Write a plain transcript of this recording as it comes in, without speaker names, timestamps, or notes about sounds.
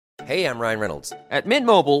Hey, I'm Ryan Reynolds. At Mint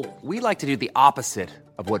Mobile, we like to do the opposite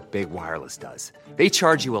of what Big Wireless does. They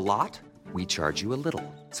charge you a lot, we charge you a little.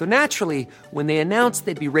 So naturally, when they announced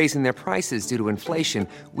they'd be raising their prices due to inflation,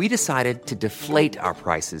 we decided to deflate our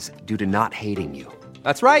prices due to not hating you.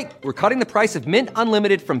 That's right. We're cutting the price of Mint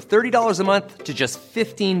Unlimited from $30 a month to just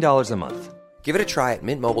 $15 a month. Give it a try at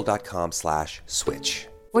mintmobile.com/switch.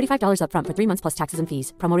 $45 up front for 3 months plus taxes and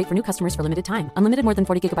fees. Promo rate for new customers for limited time. Unlimited more than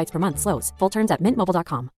 40 gigabytes per month. Slows full terms at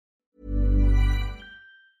mintmobile.com.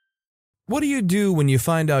 What do you do when you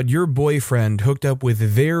find out your boyfriend hooked up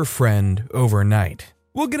with their friend overnight?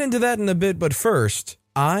 We'll get into that in a bit, but first,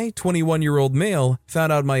 I, 21-year-old male,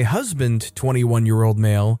 found out my husband, 21-year-old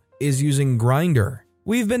male, is using Grindr.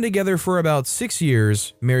 We've been together for about 6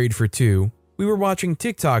 years, married for 2. We were watching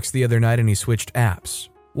TikToks the other night and he switched apps.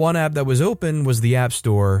 One app that was open was the App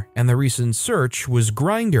Store, and the recent search was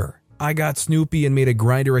Grindr. I got Snoopy and made a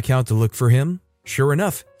Grindr account to look for him. Sure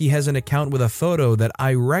enough, he has an account with a photo that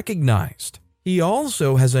I recognized. He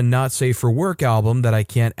also has a Not Safe for Work album that I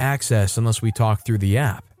can't access unless we talk through the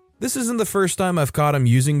app. This isn't the first time I've caught him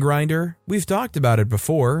using Grindr. We've talked about it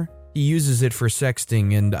before. He uses it for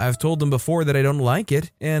sexting, and I've told him before that I don't like it,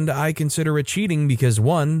 and I consider it cheating because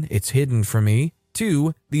 1, it's hidden from me,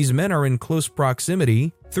 2, these men are in close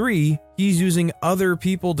proximity, 3, he's using other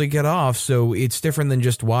people to get off, so it's different than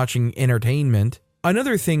just watching entertainment.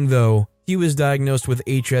 Another thing though, he was diagnosed with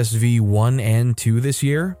HSV 1 and 2 this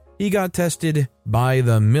year. He got tested by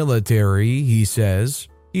the military, he says.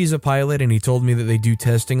 He's a pilot and he told me that they do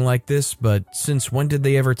testing like this, but since when did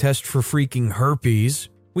they ever test for freaking herpes?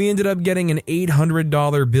 We ended up getting an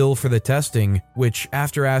 $800 bill for the testing, which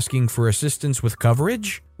after asking for assistance with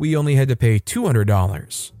coverage, we only had to pay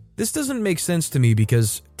 $200. This doesn't make sense to me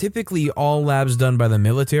because typically all labs done by the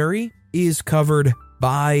military is covered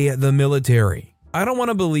by the military. I don't want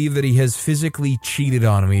to believe that he has physically cheated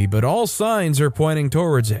on me, but all signs are pointing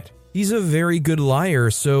towards it. He's a very good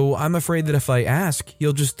liar, so I'm afraid that if I ask,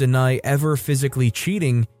 he'll just deny ever physically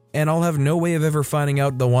cheating, and I'll have no way of ever finding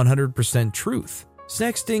out the 100% truth.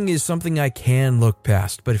 Sexting is something I can look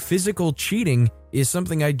past, but physical cheating is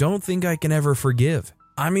something I don't think I can ever forgive.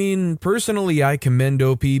 I mean, personally, I commend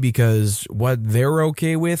OP because what they're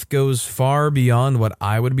okay with goes far beyond what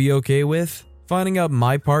I would be okay with. Finding out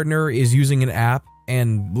my partner is using an app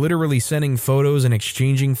and literally sending photos and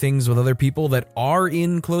exchanging things with other people that are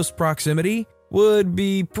in close proximity would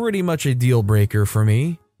be pretty much a deal breaker for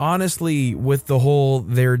me. Honestly, with the whole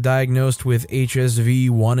they're diagnosed with HSV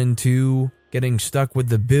 1 and 2, getting stuck with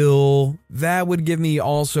the bill, that would give me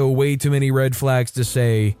also way too many red flags to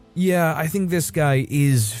say, yeah, I think this guy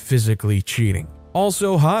is physically cheating.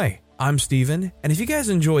 Also, hi, I'm Steven, and if you guys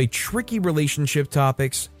enjoy tricky relationship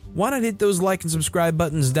topics, why not hit those like and subscribe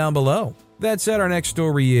buttons down below? That said, our next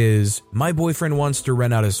story is, my boyfriend wants to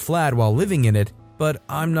rent out his flat while living in it, but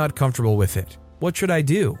I'm not comfortable with it. What should I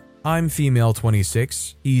do? I'm female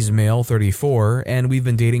 26, he's male 34, and we've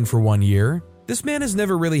been dating for 1 year. This man has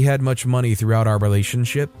never really had much money throughout our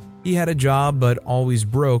relationship. He had a job but always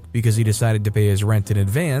broke because he decided to pay his rent in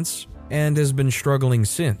advance, and has been struggling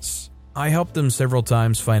since. I helped him several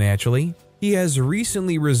times financially. He has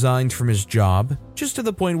recently resigned from his job, just to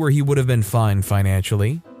the point where he would have been fine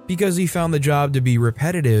financially, because he found the job to be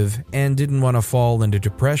repetitive and didn't want to fall into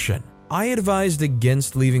depression. I advised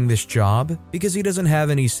against leaving this job because he doesn't have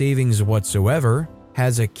any savings whatsoever,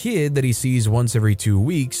 has a kid that he sees once every 2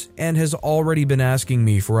 weeks, and has already been asking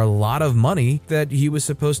me for a lot of money that he was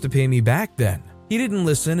supposed to pay me back then. He didn't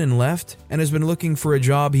listen and left, and has been looking for a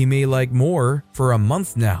job he may like more for a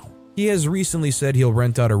month now. He has recently said he'll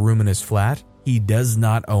rent out a room in his flat, he does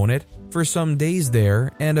not own it, for some days there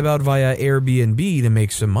and about via Airbnb to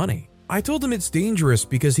make some money. I told him it's dangerous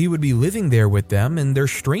because he would be living there with them and they're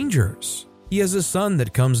strangers. He has a son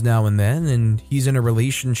that comes now and then, and he's in a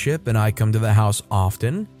relationship and I come to the house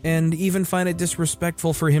often, and even find it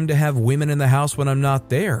disrespectful for him to have women in the house when I'm not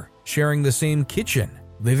there, sharing the same kitchen,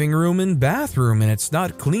 living room and bathroom, and it's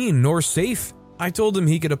not clean nor safe. I told him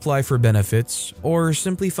he could apply for benefits or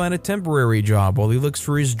simply find a temporary job while he looks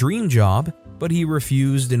for his dream job, but he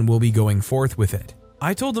refused and will be going forth with it.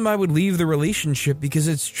 I told him I would leave the relationship because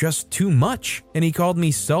it's just too much, and he called me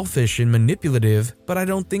selfish and manipulative, but I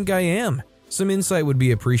don't think I am. Some insight would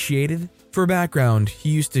be appreciated. For background, he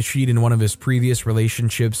used to cheat in one of his previous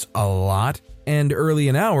relationships a lot, and early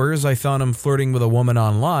in ours I found him flirting with a woman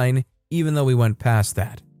online, even though we went past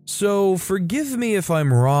that. So forgive me if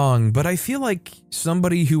I'm wrong, but I feel like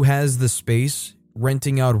somebody who has the space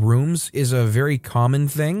renting out rooms is a very common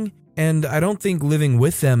thing, and I don't think living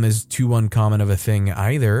with them is too uncommon of a thing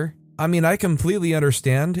either. I mean, I completely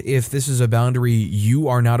understand if this is a boundary you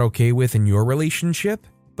are not okay with in your relationship,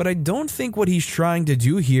 but I don't think what he's trying to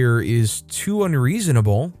do here is too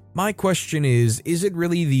unreasonable. My question is it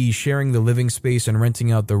really the sharing the living space and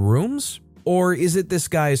renting out the rooms? Or is it this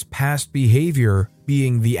guy's past behavior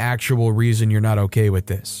being the actual reason you're not okay with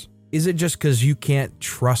this? Is it just because you can't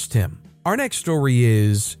trust him? Our next story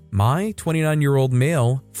is my 29-year-old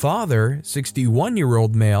male father,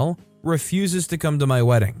 61-year-old male, refuses to come to my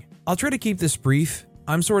wedding. I'll try to keep this brief.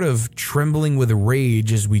 I'm sort of trembling with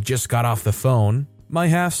rage as we just got off the phone. My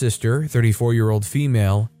half-sister, 34-year-old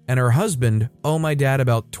female, and her husband owe my dad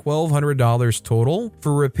about $1,200 total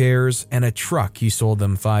for repairs and a truck he sold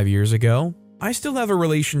them 5 years ago. I still have a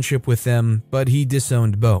relationship with them, but he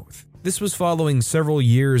disowned both. This was following several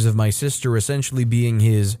years of my sister essentially being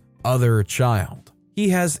his other child. He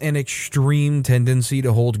has an extreme tendency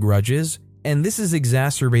to hold grudges, and this is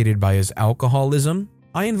exacerbated by his alcoholism.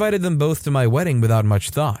 I invited them both to my wedding without much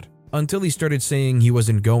thought, until he started saying he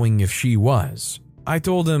wasn't going if she was. I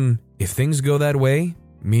told him, if things go that way,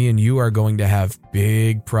 me and you are going to have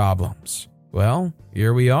big problems. Well,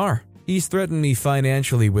 here we are. He's threatened me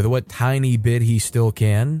financially with what tiny bit he still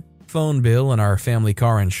can, phone bill and our family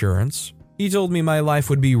car insurance. He told me my life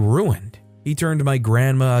would be ruined. He turned my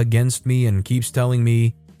grandma against me and keeps telling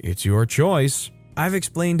me, it's your choice. I've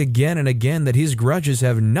explained again and again that his grudges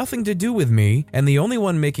have nothing to do with me, and the only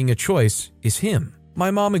one making a choice is him. My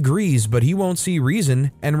mom agrees, but he won't see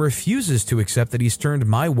reason and refuses to accept that he's turned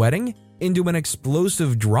my wedding into an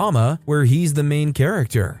explosive drama where he's the main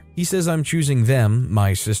character. He says I'm choosing them,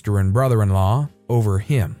 my sister and brother-in-law, over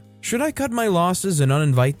him. Should I cut my losses and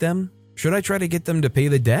uninvite them? Should I try to get them to pay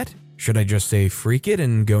the debt? Should I just say freak it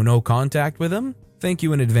and go no contact with them? Thank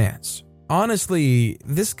you in advance. Honestly,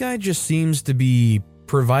 this guy just seems to be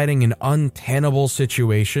providing an untenable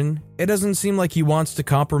situation. It doesn't seem like he wants to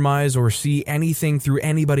compromise or see anything through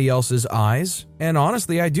anybody else's eyes. And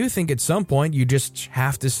honestly, I do think at some point you just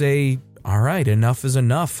have to say, all right, enough is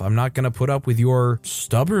enough. I'm not going to put up with your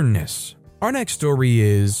stubbornness. Our next story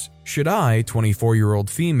is, should I, 24-year-old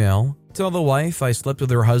female, tell the wife I slept with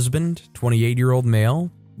her husband, 28-year-old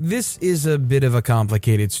male? This is a bit of a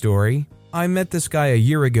complicated story. I met this guy a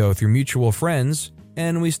year ago through mutual friends,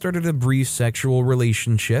 and we started a brief sexual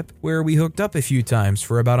relationship where we hooked up a few times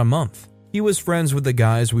for about a month. He was friends with the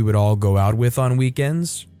guys we would all go out with on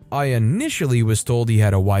weekends. I initially was told he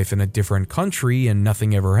had a wife in a different country and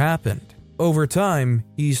nothing ever happened. Over time,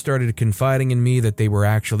 he started confiding in me that they were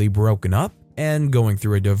actually broken up and going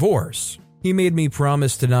through a divorce. He made me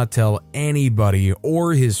promise to not tell anybody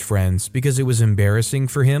or his friends because it was embarrassing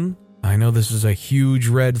for him. I know this is a huge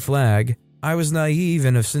red flag. I was naive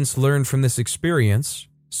and have since learned from this experience.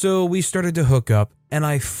 So we started to hook up, and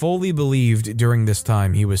I fully believed during this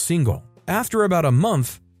time he was single. After about a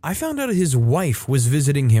month, I found out his wife was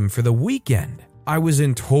visiting him for the weekend. I was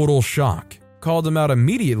in total shock, called him out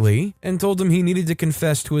immediately, and told him he needed to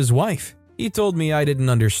confess to his wife. He told me I didn't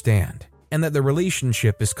understand, and that the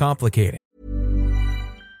relationship is complicated.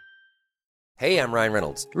 Hey, I'm Ryan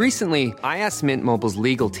Reynolds. Recently, I asked Mint Mobile's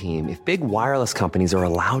legal team if big wireless companies are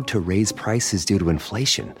allowed to raise prices due to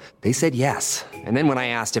inflation. They said yes. And then when I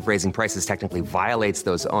asked if raising prices technically violates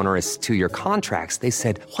those onerous 2-year contracts, they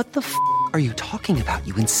said, what the f*** are you talking about,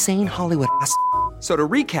 you insane Hollywood ass f- So to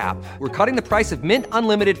recap, we're cutting the price of Mint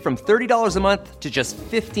Unlimited from $30 a month to just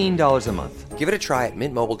 $15 a month. Give it a try at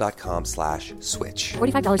mintmobile.com/switch.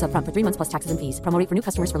 $45 up front for 3 months plus taxes and fees. Promo rate for new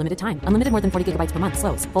customers for limited time. Unlimited more than 40 gigabytes per month.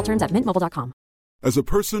 Slows full terms at mintmobile.com. As a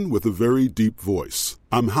person with a very deep voice,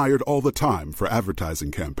 I'm hired all the time for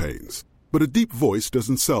advertising campaigns. But a deep voice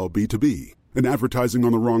doesn't sell B2B. And advertising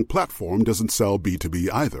on the wrong platform doesn't sell B2B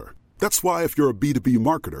either. That's why if you're a B2B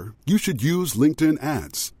marketer, you should use LinkedIn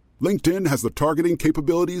ads. LinkedIn has the targeting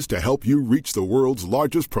capabilities to help you reach the world's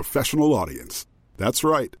largest professional audience. That's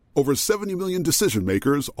right, over 70 million decision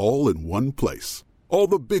makers all in one place. All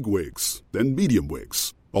the big wigs, then medium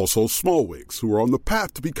wigs, also small wigs who are on the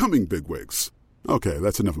path to becoming big wigs. Okay,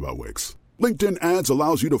 that's enough about wigs. LinkedIn ads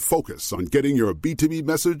allows you to focus on getting your B2B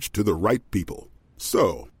message to the right people.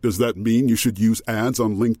 So, does that mean you should use ads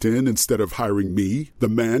on LinkedIn instead of hiring me, the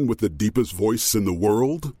man with the deepest voice in the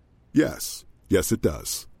world? Yes. Yes, it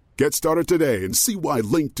does. Get started today and see why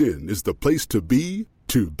LinkedIn is the place to be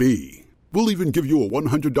to be. We'll even give you a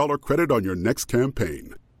 $100 credit on your next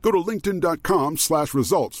campaign. Go to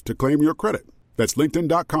linkedin.com/results to claim your credit. That's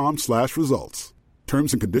linkedin.com/results.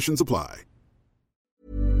 Terms and conditions apply.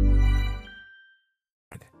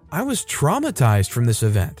 I was traumatized from this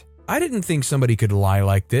event. I didn't think somebody could lie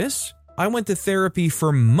like this. I went to therapy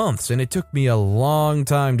for months and it took me a long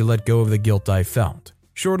time to let go of the guilt I felt.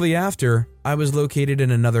 Shortly after, I was located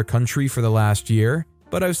in another country for the last year,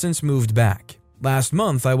 but I've since moved back. Last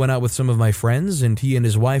month, I went out with some of my friends and he and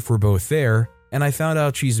his wife were both there, and I found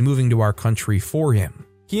out she's moving to our country for him.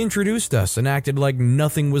 He introduced us and acted like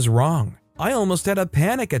nothing was wrong. I almost had a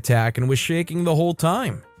panic attack and was shaking the whole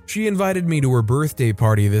time. She invited me to her birthday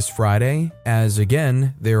party this Friday, as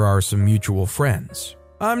again, there are some mutual friends.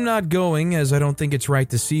 I'm not going as I don't think it's right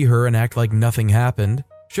to see her and act like nothing happened.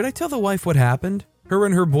 Should I tell the wife what happened? Her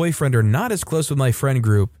and her boyfriend are not as close with my friend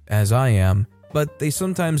group as I am, but they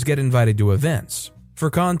sometimes get invited to events. For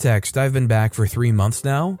context, I've been back for 3 months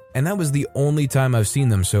now, and that was the only time I've seen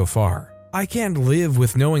them so far. I can't live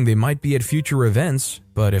with knowing they might be at future events,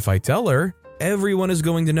 but if I tell her, everyone is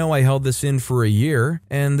going to know I held this in for a year,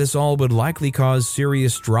 and this all would likely cause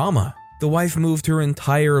serious drama. The wife moved her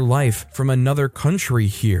entire life from another country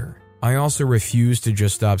here. I also refuse to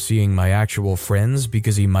just stop seeing my actual friends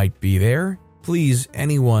because he might be there. Please,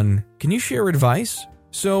 anyone, can you share advice?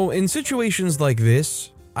 So, in situations like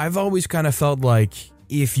this, I've always kind of felt like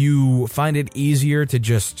if you find it easier to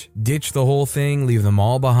just ditch the whole thing, leave them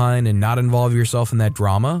all behind, and not involve yourself in that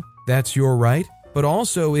drama, that's your right. But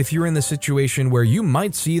also, if you're in the situation where you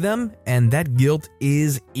might see them and that guilt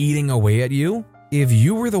is eating away at you, if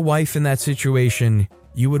you were the wife in that situation,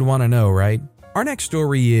 you would want to know, right? Our next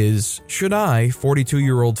story is, should I,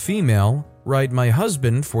 42-year-old female, write my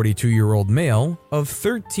husband, 42-year-old male, of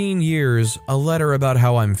 13 years a letter about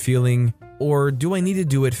how I'm feeling, or do I need to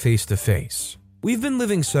do it face-to-face? We've been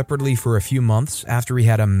living separately for a few months after he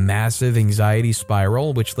had a massive anxiety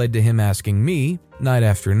spiral, which led to him asking me, night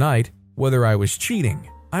after night, whether I was cheating.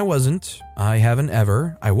 I wasn't. I haven't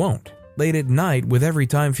ever. I won't. Late at night, with every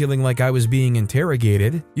time feeling like I was being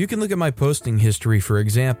interrogated, you can look at my posting history for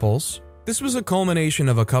examples. This was a culmination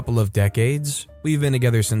of a couple of decades, we've been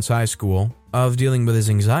together since high school, of dealing with his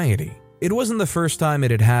anxiety. It wasn't the first time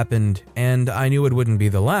it had happened, and I knew it wouldn't be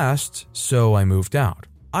the last, so I moved out.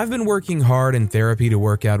 I've been working hard in therapy to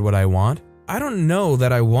work out what I want. I don't know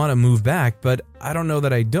that I want to move back, but I don't know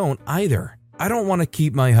that I don't either. I don't want to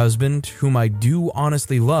keep my husband, whom I do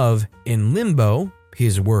honestly love, in limbo,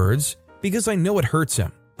 his words, because I know it hurts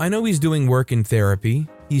him. I know he's doing work in therapy.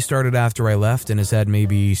 He started after I left and has had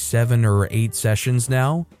maybe 7 or 8 sessions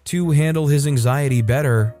now to handle his anxiety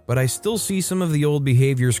better, but I still see some of the old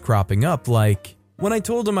behaviors cropping up, like when I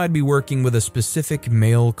told him I'd be working with a specific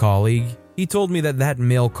male colleague, he told me that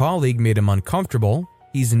male colleague made him uncomfortable.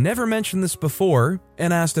 He's never mentioned this before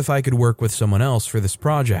and asked if I could work with someone else for this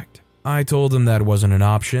project. I told him that wasn't an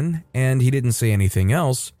option, and he didn't say anything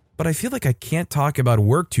else, but I feel like I can't talk about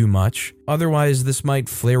work too much, otherwise this might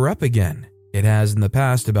flare up again. It has in the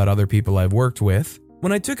past about other people I've worked with.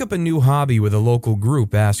 When I took up a new hobby with a local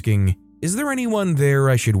group asking, is there anyone there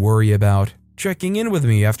I should worry about? Checking in with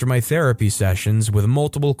me after my therapy sessions with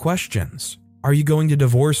multiple questions. Are you going to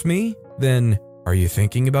divorce me? Then, are you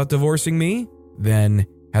thinking about divorcing me? Then,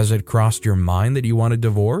 has it crossed your mind that you want a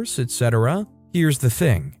divorce, etc.? Here's the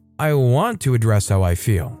thing. I want to address how I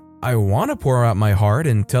feel. I want to pour out my heart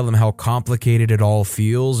and tell them how complicated it all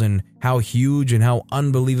feels and how huge and how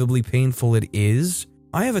unbelievably painful it is.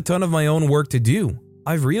 I have a ton of my own work to do.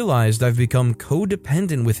 I've realized I've become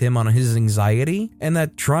codependent with him on his anxiety, and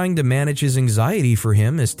that trying to manage his anxiety for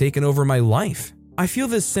him has taken over my life. I feel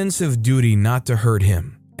this sense of duty not to hurt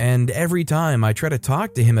him, and every time I try to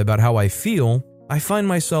talk to him about how I feel, I find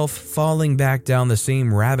myself falling back down the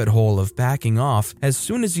same rabbit hole of backing off as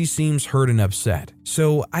soon as he seems hurt and upset.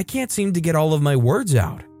 So I can't seem to get all of my words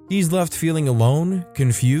out. He's left feeling alone,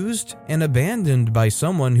 confused, and abandoned by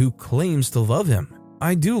someone who claims to love him.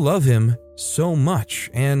 I do love him so much,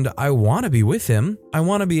 and I want to be with him. I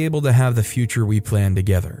want to be able to have the future we plan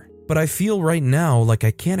together. But I feel right now like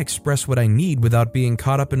I can't express what I need without being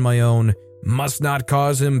caught up in my own "must not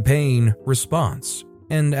cause him pain" response.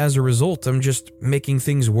 And as a result, I'm just making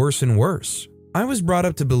things worse and worse. I was brought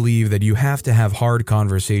up to believe that you have to have hard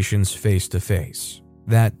conversations face to face.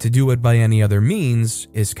 That to do it by any other means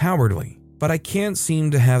is cowardly. But I can't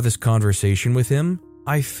seem to have this conversation with him.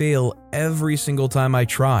 I fail every single time I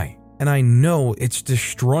try, and I know it's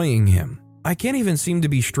destroying him. I can't even seem to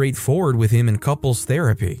be straightforward with him in couples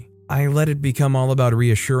therapy. I let it become all about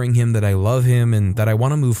reassuring him that I love him and that I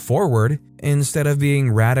want to move forward, instead of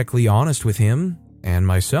being radically honest with him and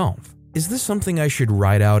myself. Is this something I should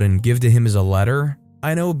write out and give to him as a letter?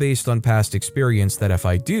 I know based on past experience that if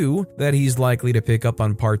I do, that he's likely to pick up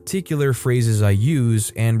on particular phrases I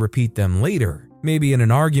use and repeat them later. Maybe in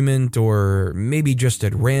an argument or maybe just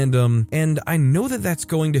at random, and I know that that's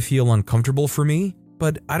going to feel uncomfortable for me,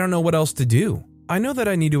 but I don't know what else to do. I know that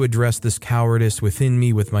I need to address this cowardice within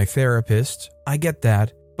me with my therapist. I get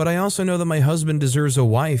that, but I also know that my husband deserves a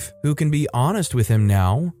wife who can be honest with him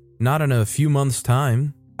now. Not in a few months'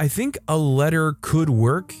 time. I think a letter could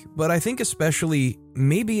work, but I think especially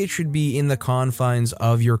maybe it should be in the confines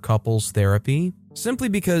of your couple's therapy. Simply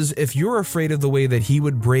because if you're afraid of the way that he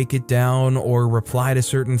would break it down or reply to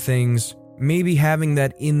certain things, maybe having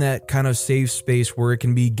that in that kind of safe space where it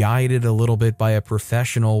can be guided a little bit by a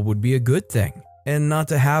professional would be a good thing, and not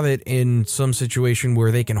to have it in some situation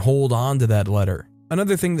where they can hold on to that letter.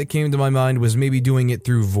 Another thing that came to my mind was maybe doing it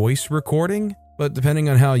through voice recording, but depending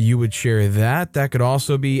on how you would share that could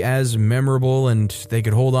also be as memorable and they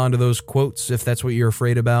could hold on to those quotes if that's what you're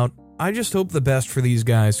afraid about. I just hope the best for these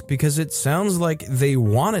guys because it sounds like they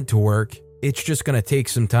want it to work, it's just gonna take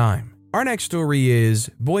some time. Our next story is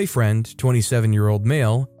boyfriend, 27-year-old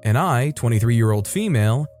male, and I, 23-year-old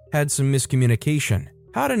female, had some miscommunication.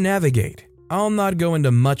 How to navigate. I'll not go into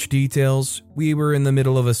much details. We were in the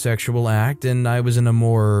middle of a sexual act and I was in a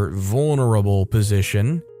more vulnerable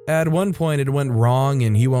position. At one point it went wrong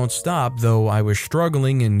and he won't stop, though I was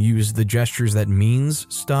struggling and used the gestures that means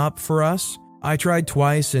stop for us. I tried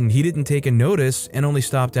twice and he didn't take a notice and only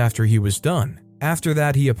stopped after he was done. After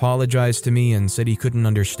that he apologized to me and said he couldn't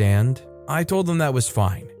understand. I told him that was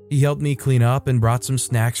fine. He helped me clean up and brought some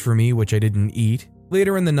snacks for me which I didn't eat.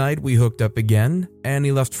 Later in the night we hooked up again and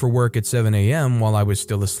he left for work at 7 a.m. while I was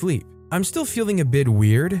still asleep. I'm still feeling a bit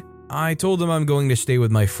weird. I told him I'm going to stay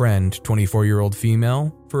with my friend, 24-year-old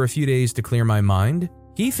female, for a few days to clear my mind.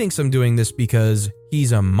 He thinks I'm doing this because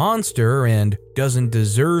he's a monster and doesn't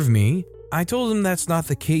deserve me. I told him that's not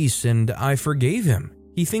the case and I forgave him.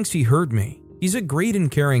 He thinks he hurt me. He's a great and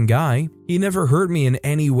caring guy. He never hurt me in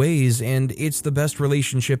any ways and it's the best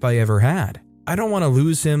relationship I ever had. I don't want to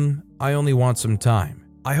lose him. I only want some time.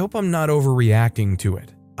 I hope I'm not overreacting to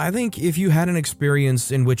it. I think if you had an experience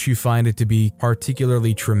in which you find it to be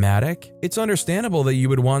particularly traumatic, it's understandable that you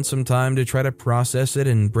would want some time to try to process it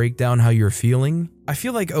and break down how you're feeling. I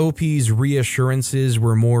feel like OP's reassurances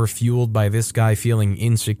were more fueled by this guy feeling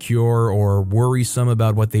insecure or worrisome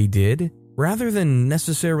about what they did, rather than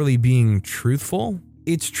necessarily being truthful.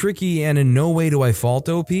 It's tricky and in no way do I fault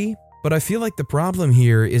OP, but I feel like the problem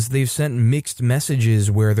here is they've sent mixed messages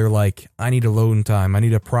where they're like, I need alone time, I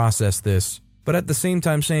need to process this. But at the same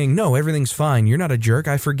time saying, no, everything's fine, you're not a jerk,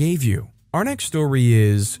 I forgave you. Our next story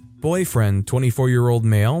is, boyfriend, 24-year-old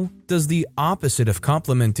male, does the opposite of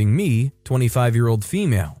complimenting me, 25-year-old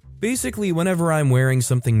female. Basically, whenever I'm wearing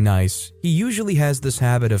something nice, he usually has this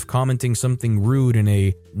habit of commenting something rude in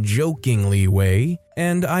a jokingly way,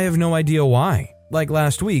 and I have no idea why. Like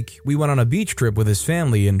last week, we went on a beach trip with his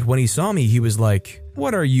family, and when he saw me, he was like,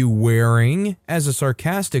 "What are you wearing?" as a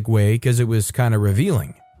sarcastic way because it was kind of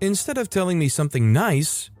revealing. Instead of telling me something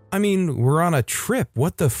nice, I mean, we're on a trip,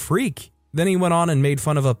 what the freak? Then he went on and made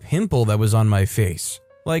fun of a pimple that was on my face.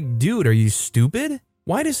 Like, dude, are you stupid?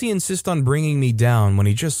 Why does he insist on bringing me down when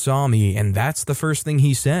he just saw me and that's the first thing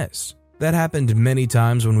he says? That happened many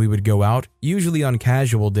times when we would go out, usually on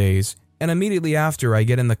casual days, and immediately after I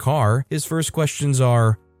get in the car, his first questions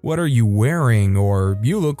are, "What are you wearing?" or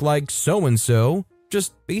 "You look like so-and-so."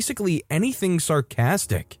 Just basically anything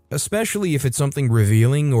sarcastic, especially if it's something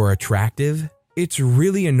revealing or attractive. It's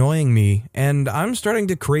really annoying me, and I'm starting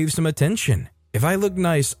to crave some attention. If I look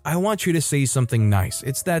nice, I want you to say something nice.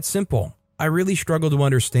 It's that simple. I really struggle to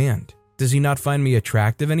understand. Does he not find me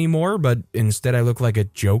attractive anymore, but instead I look like a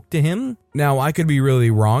joke to him? Now, I could be really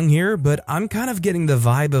wrong here, but I'm kind of getting the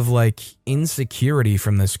vibe of like insecurity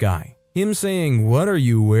from this guy. Him saying, "What are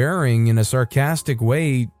you wearing?" in a sarcastic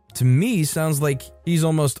way, to me sounds like he's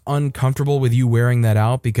almost uncomfortable with you wearing that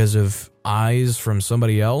out because of eyes from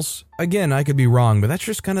somebody else. Again, I could be wrong, but that's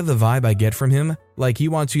just kind of the vibe I get from him. Like he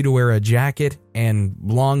wants you to wear a jacket and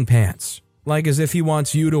long pants. Like as if he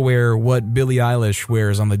wants you to wear what Billie Eilish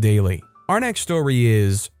wears on the daily. Our next story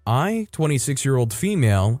is, I, 26-year-old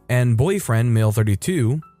female, and boyfriend, male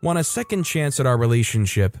 32, want a second chance at our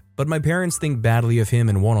relationship, but my parents think badly of him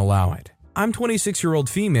and won't allow it. I'm 26-year-old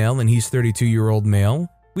female and he's 32-year-old male.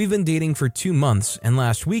 We've been dating for 2 months, and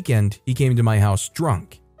last weekend, he came to my house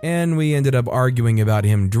drunk. And we ended up arguing about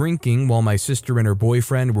him drinking while my sister and her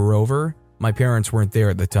boyfriend were over. My parents weren't there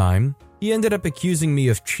at the time. He ended up accusing me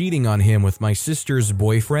of cheating on him with my sister's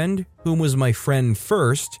boyfriend, whom was my friend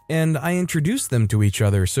first, and I introduced them to each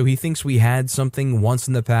other, so he thinks we had something once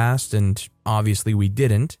in the past, and obviously we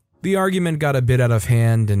didn't. The argument got a bit out of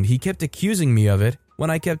hand, and he kept accusing me of it when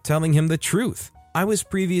I kept telling him the truth. I was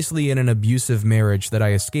previously in an abusive marriage that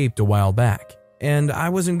I escaped a while back, and I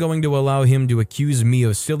wasn't going to allow him to accuse me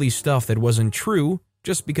of silly stuff that wasn't true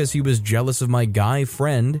just because he was jealous of my guy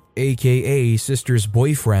friend, aka sister's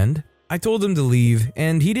boyfriend. I told him to leave,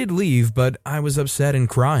 and he did leave, but I was upset and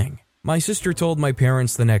crying. My sister told my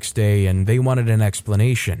parents the next day, and they wanted an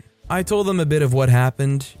explanation. I told them a bit of what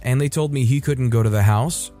happened, and they told me he couldn't go to the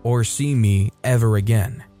house or see me ever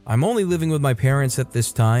again. I'm only living with my parents at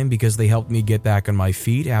this time because they helped me get back on my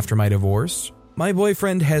feet after my divorce. My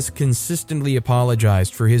boyfriend has consistently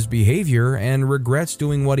apologized for his behavior and regrets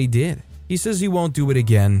doing what he did. He says he won't do it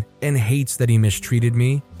again and hates that he mistreated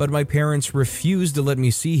me, but my parents refuse to let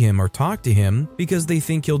me see him or talk to him because they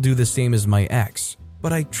think he'll do the same as my ex.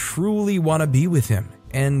 But I truly want to be with him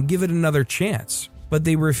and give it another chance. But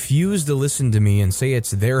they refuse to listen to me and say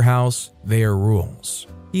it's their house, their rules.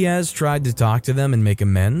 He has tried to talk to them and make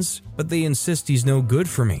amends, but they insist he's no good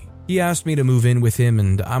for me. He asked me to move in with him,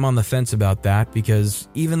 and I'm on the fence about that because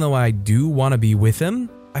even though I do want to be with him,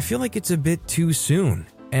 I feel like it's a bit too soon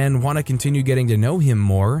and want to continue getting to know him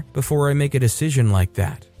more before I make a decision like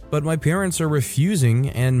that. But my parents are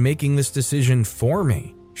refusing and making this decision for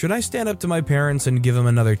me. Should I stand up to my parents and give them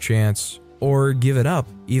another chance, or give it up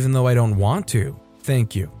even though I don't want to?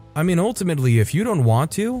 Thank you. I mean, ultimately, if you don't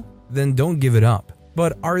want to, then don't give it up.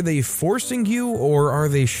 But are they forcing you, or are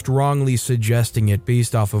they strongly suggesting it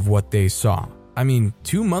based off of what they saw? I mean,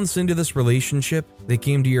 2 months into this relationship, they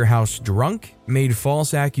came to your house drunk, made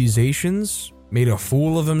false accusations, made a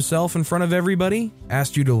fool of himself in front of everybody,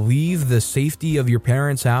 asked you to leave the safety of your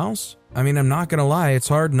parents' house? I mean, I'm not gonna lie, it's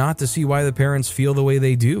hard not to see why the parents feel the way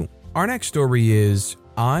they do. Our next story is,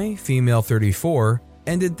 I, female 34,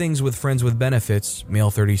 ended things with friends with benefits, male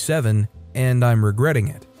 37, and I'm regretting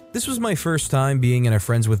it. This was my first time being in a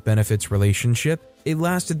friends with benefits relationship. It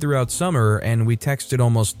lasted throughout summer and we texted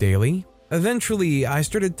almost daily. Eventually, I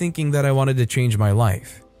started thinking that I wanted to change my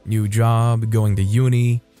life. New job, going to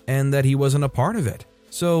uni, and that he wasn't a part of it.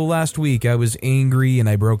 So last week I was angry and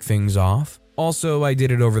I broke things off. Also, I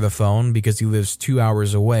did it over the phone because he lives 2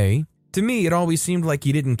 hours away. To me, it always seemed like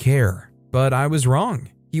he didn't care, but I was wrong.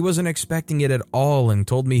 He wasn't expecting it at all and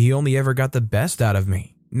told me he only ever got the best out of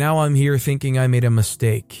me. Now I'm here thinking I made a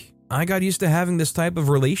mistake. I got used to having this type of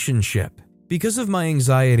relationship. Because of my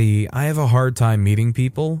anxiety, I have a hard time meeting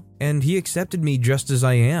people, and he accepted me just as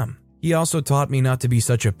I am. He also taught me not to be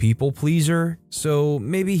such a people pleaser, so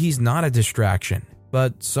maybe he's not a distraction,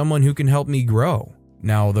 but someone who can help me grow.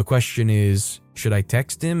 Now the question is, should I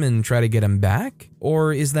text him and try to get him back?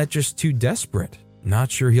 Or is that just too desperate?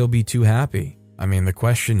 Not sure he'll be too happy. I mean, the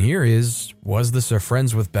question here is, was this a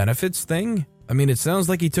friends with benefits thing? I mean, it sounds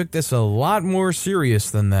like he took this a lot more serious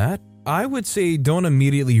than that. I would say don't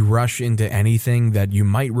immediately rush into anything that you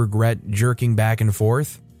might regret jerking back and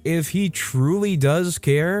forth. If he truly does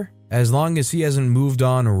care, as long as he hasn't moved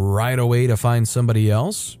on right away to find somebody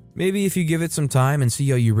else, maybe if you give it some time and see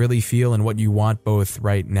how you really feel and what you want both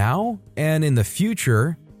right now and in the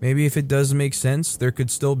future, maybe if it does make sense, there could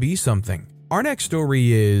still be something. Our next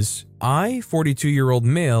story is, I, 42-year-old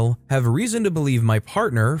male, have reason to believe my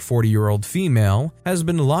partner, 40-year-old female, has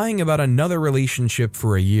been lying about another relationship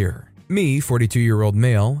for a year. Me, 42-year-old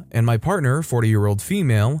male, and my partner, 40-year-old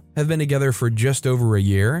female, have been together for just over a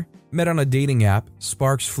year, met on a dating app,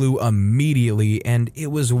 sparks flew immediately, and it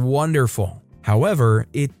was wonderful. However,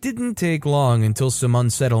 it didn't take long until some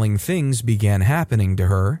unsettling things began happening to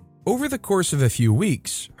her. Over the course of a few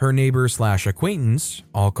weeks, her neighbor/acquaintance,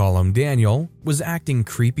 I'll call him Daniel, was acting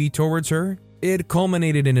creepy towards her. It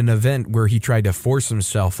culminated in an event where he tried to force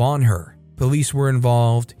himself on her. Police were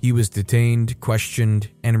involved, he was detained, questioned,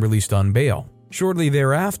 and released on bail. Shortly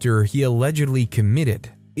thereafter, he allegedly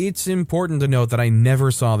committed. It's important to note that I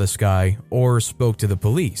never saw this guy or spoke to the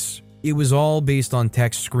police. It was all based on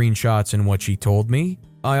text screenshots and what she told me.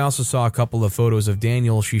 I also saw a couple of photos of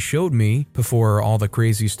Daniel she showed me before all the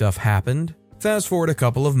crazy stuff happened. Fast forward a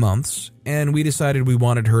couple of months, and we decided we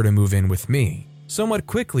wanted her to move in with me. Somewhat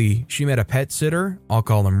quickly, she met a pet sitter, I'll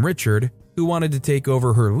call him Richard, who wanted to take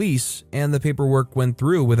over her lease, and the paperwork went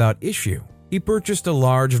through without issue. He purchased a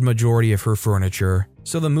large majority of her furniture,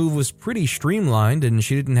 so the move was pretty streamlined and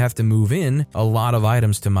she didn't have to move in a lot of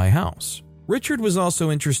items to my house. Richard was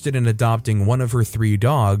also interested in adopting one of her 3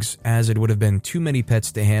 dogs, as it would have been too many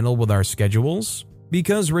pets to handle with our schedules.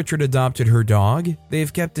 Because Richard adopted her dog,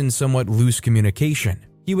 they've kept in somewhat loose communication.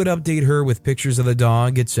 He would update her with pictures of the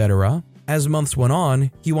dog, etc. As months went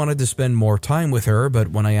on, he wanted to spend more time with her, but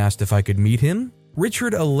when I asked if I could meet him,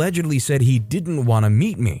 Richard allegedly said he didn't want to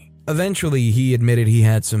meet me. Eventually, he admitted he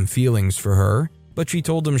had some feelings for her, but she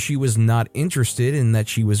told him she was not interested and that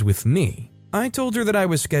she was with me. I told her that I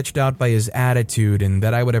was sketched out by his attitude and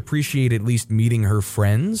that I would appreciate at least meeting her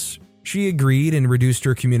friends. She agreed and reduced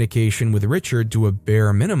her communication with Richard to a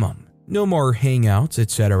bare minimum. No more hangouts,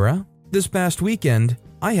 etc. This past weekend,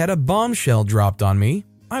 I had a bombshell dropped on me.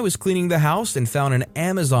 I was cleaning the house and found an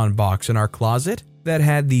Amazon box in our closet that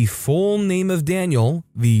had the full name of Daniel,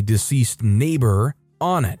 the deceased neighbor,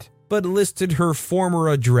 on it. but listed her former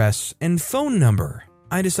address and phone number.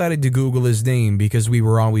 I decided to Google his name because we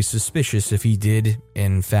were always suspicious if he did,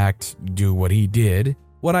 in fact, do what he did.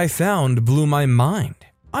 What I found blew my mind.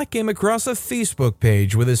 I came across a Facebook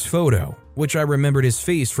page with his photo, which I remembered his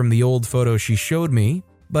face from the old photo she showed me,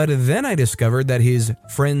 but then I discovered that his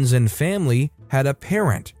friends and family had a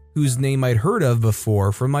parent whose name I'd heard of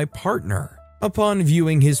before from my partner. Upon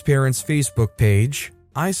viewing his parents' Facebook page,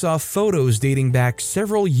 I saw photos dating back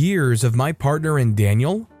several years of my partner and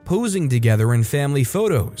Daniel posing together in family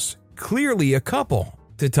photos, clearly a couple.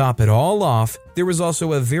 To top it all off, there was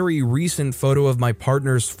also a very recent photo of my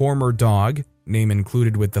partner's former dog, name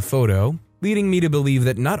included with the photo, leading me to believe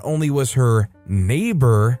that not only was her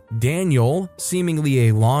neighbor, Daniel, seemingly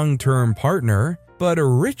a long-term partner, but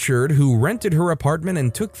Richard, who rented her apartment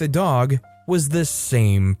and took the dog, was the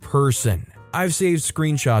same person. I've saved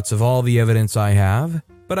screenshots of all the evidence I have,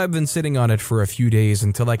 but I've been sitting on it for a few days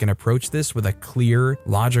until I can approach this with a clear,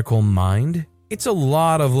 logical mind. It's a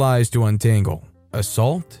lot of lies to untangle.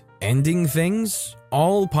 Assault, ending things,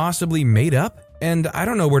 all possibly made up, and I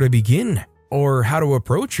don't know where to begin or how to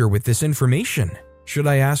approach her with this information. Should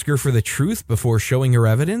I ask her for the truth before showing her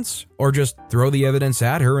evidence, or just throw the evidence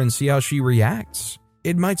at her and see how she reacts?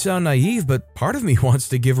 It might sound naive, but part of me wants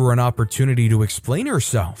to give her an opportunity to explain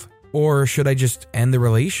herself. Or should I just end the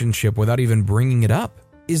relationship without even bringing it up?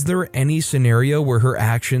 Is there any scenario where her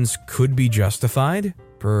actions could be justified?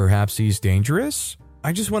 Perhaps he's dangerous?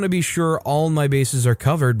 I just want to be sure all my bases are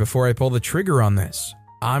covered before I pull the trigger on this.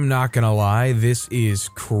 I'm not gonna lie, this is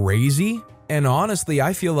crazy. And honestly,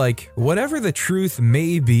 I feel like whatever the truth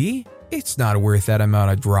may be, it's not worth that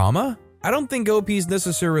amount of drama. I don't think OP's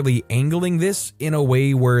necessarily angling this in a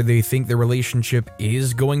way where they think the relationship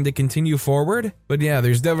is going to continue forward. But yeah,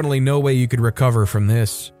 there's definitely no way you could recover from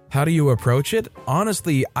this. How do you approach it?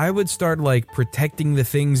 Honestly, I would start protecting the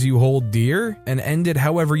things you hold dear and end it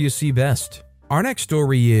however you see best. Our next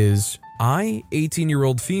story is, I,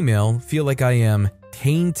 18-year-old female, feel like I am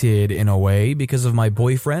tainted in a way because of my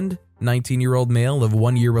boyfriend, 19-year-old male of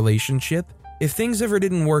 1-year relationship. If things ever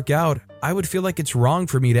didn't work out, I would feel like it's wrong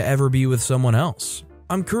for me to ever be with someone else.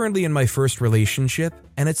 I'm currently in my first relationship,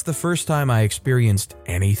 and it's the first time I experienced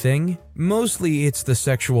anything. Mostly it's the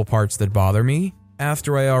sexual parts that bother me.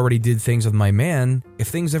 After I already did things with my man, if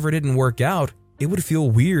things ever didn't work out, it would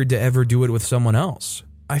feel weird to ever do it with someone else.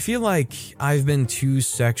 I feel like I've been too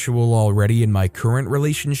sexual already in my current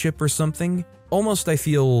relationship or something. Almost I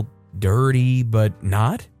feel dirty, but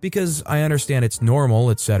not, because I understand it's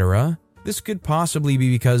normal, etc. This could possibly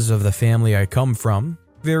be because of the family I come from.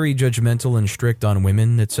 Very judgmental and strict on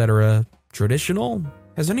women, etc. Traditional?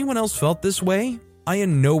 Has anyone else felt this way? I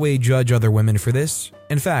in no way judge other women for this.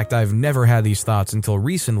 In fact, I've never had these thoughts until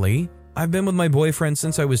recently. I've been with my boyfriend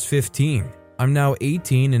since I was 15. I'm now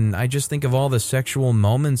 18 and I just think of all the sexual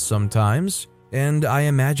moments sometimes, and I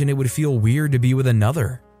imagine it would feel weird to be with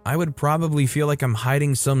another. I would probably feel like I'm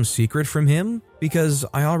hiding some secret from him because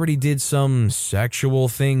I already did some sexual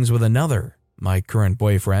things with another, my current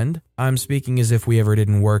boyfriend. I'm speaking as if we ever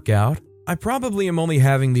didn't work out. I probably am only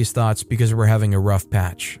having these thoughts because we're having a rough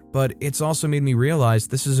patch, but it's also made me realize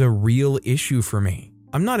this is a real issue for me.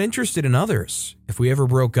 I'm not interested in others. If we ever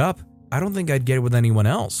broke up, I don't think I'd get it with anyone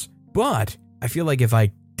else. But I feel like if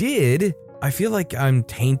I did, I feel like I'm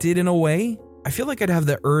tainted in a way. I feel like I'd have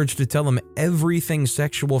the urge to tell him everything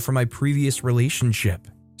sexual from my previous relationship.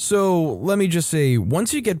 So let me just say,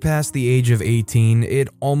 once you get past the age of 18, it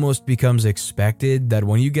almost becomes expected that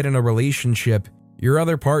when you get in a relationship, your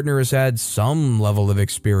other partner has had some level of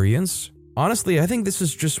experience. Honestly, I think this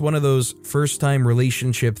is just one of those first-time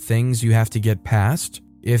relationship things you have to get past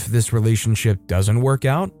if this relationship doesn't work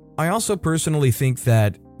out. I also personally think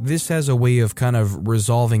that this has a way of kind of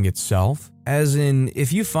resolving itself. As in,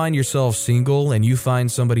 if you find yourself single and you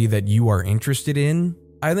find somebody that you are interested in,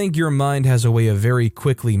 I think your mind has a way of very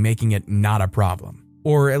quickly making it not a problem.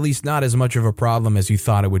 Or at least not as much of a problem as you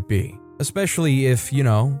thought it would be. Especially if,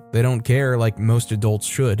 they don't care like most adults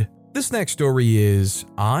should. This next story is,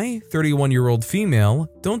 I, 31-year-old female,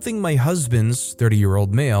 don't think my husband's,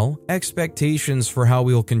 30-year-old male, expectations for how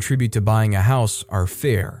we'll contribute to buying a house are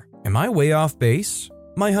fair. Am I way off base?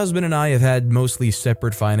 My husband and I have had mostly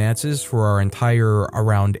separate finances for our entire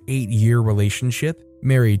around 8-year relationship,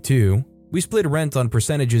 married too. We split rent on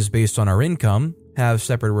percentages based on our income, have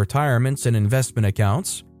separate retirements and investment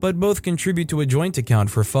accounts, but both contribute to a joint account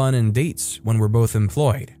for fun and dates when we're both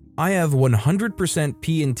employed. I have 100%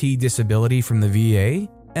 P&T disability from the VA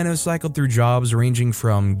and have cycled through jobs ranging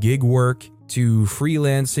from gig work to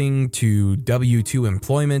freelancing to W-2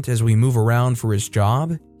 employment as we move around for his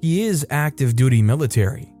job. He is active duty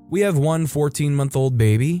military. We have one 14-month-old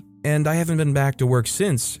baby. and I haven't been back to work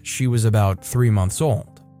since she was about 3 months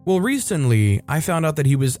old. Well, recently, I found out that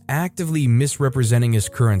he was actively misrepresenting his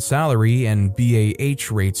current salary and BAH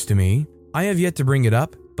rates to me. I have yet to bring it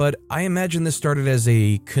up, but I imagine this started as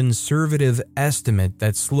a conservative estimate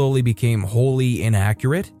that slowly became wholly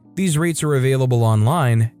inaccurate. These rates are available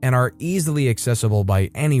online and are easily accessible by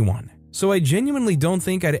anyone, so I genuinely don't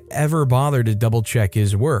think I'd ever bother to double check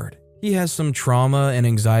his word. He has some trauma and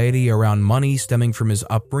anxiety around money stemming from his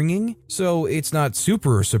upbringing, so it's not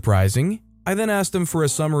super surprising. I then asked him for a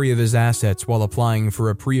summary of his assets while applying for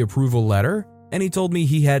a pre-approval letter, and he told me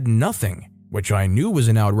he had nothing, which I knew was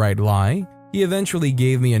an outright lie. He eventually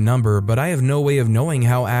gave me a number, but I have no way of knowing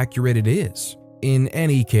how accurate it is. In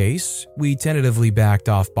any case, we tentatively backed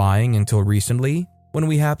off buying until recently, when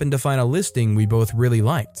we happened to find a listing we both really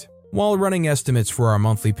liked. While running estimates for our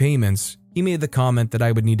monthly payments, he made the comment that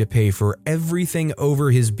I would need to pay for everything over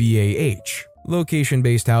his BAH,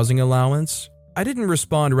 location-based housing allowance. I didn't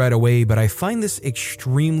respond right away, but I find this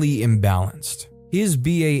extremely imbalanced. His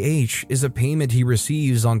BAH is a payment he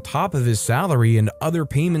receives on top of his salary and other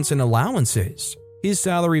payments and allowances. His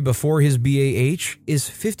salary before his BAH is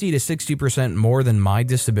 50 to 60% more than my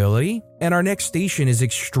disability, and our next station is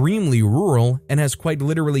extremely rural and has quite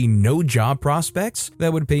literally no job prospects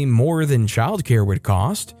that would pay more than childcare would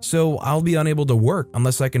cost, so I'll be unable to work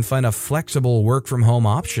unless I can find a flexible work-from-home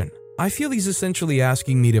option. I feel he's essentially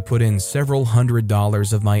asking me to put in several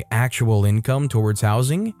 $100s of my actual income towards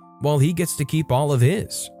housing, while he gets to keep all of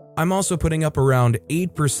his. I'm also putting up around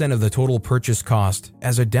 8% of the total purchase cost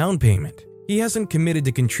as a down payment. He hasn't committed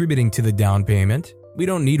to contributing to the down payment. We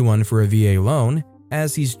don't need one for a VA loan,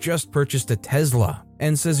 as he's just purchased a Tesla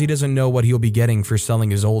and says he doesn't know what he'll be getting for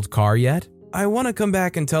selling his old car yet. I want to come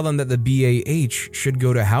back and tell him that the BAH should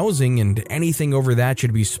go to housing and anything over that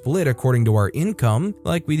should be split according to our income,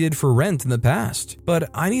 like we did for rent in the past. But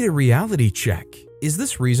I need a reality check. Is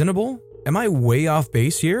this reasonable? Am I way off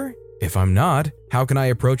base here? If I'm not, how can I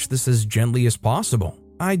approach this as gently as possible?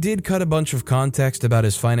 I did cut a bunch of context about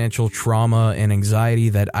his financial trauma and anxiety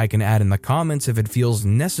that I can add in the comments if it feels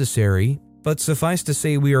necessary, but suffice to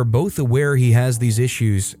say we are both aware he has these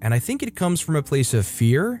issues, and I think it comes from a place of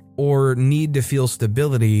fear or need to feel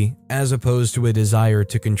stability as opposed to a desire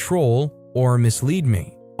to control or mislead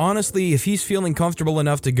me. Honestly, if he's feeling comfortable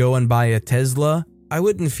enough to go and buy a Tesla, I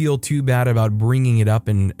wouldn't feel too bad about bringing it up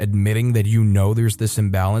and admitting that you know there's this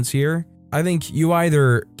imbalance here. I think you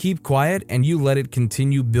either keep quiet and you let it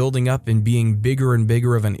continue building up and being bigger and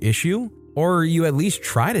bigger of an issue, or you at least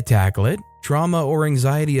try to tackle it. Trauma or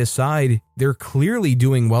anxiety aside, they're clearly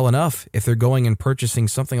doing well enough if they're going and purchasing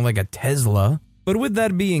something like a Tesla. But with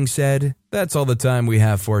that being said, that's all the time we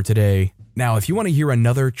have for today. Now, if you want to hear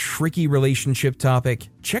another tricky relationship topic,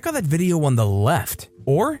 check out that video on the left.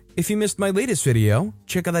 Or, if you missed my latest video,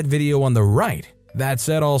 check out that video on the right. That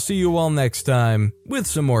said, I'll see you all next time with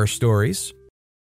some more stories.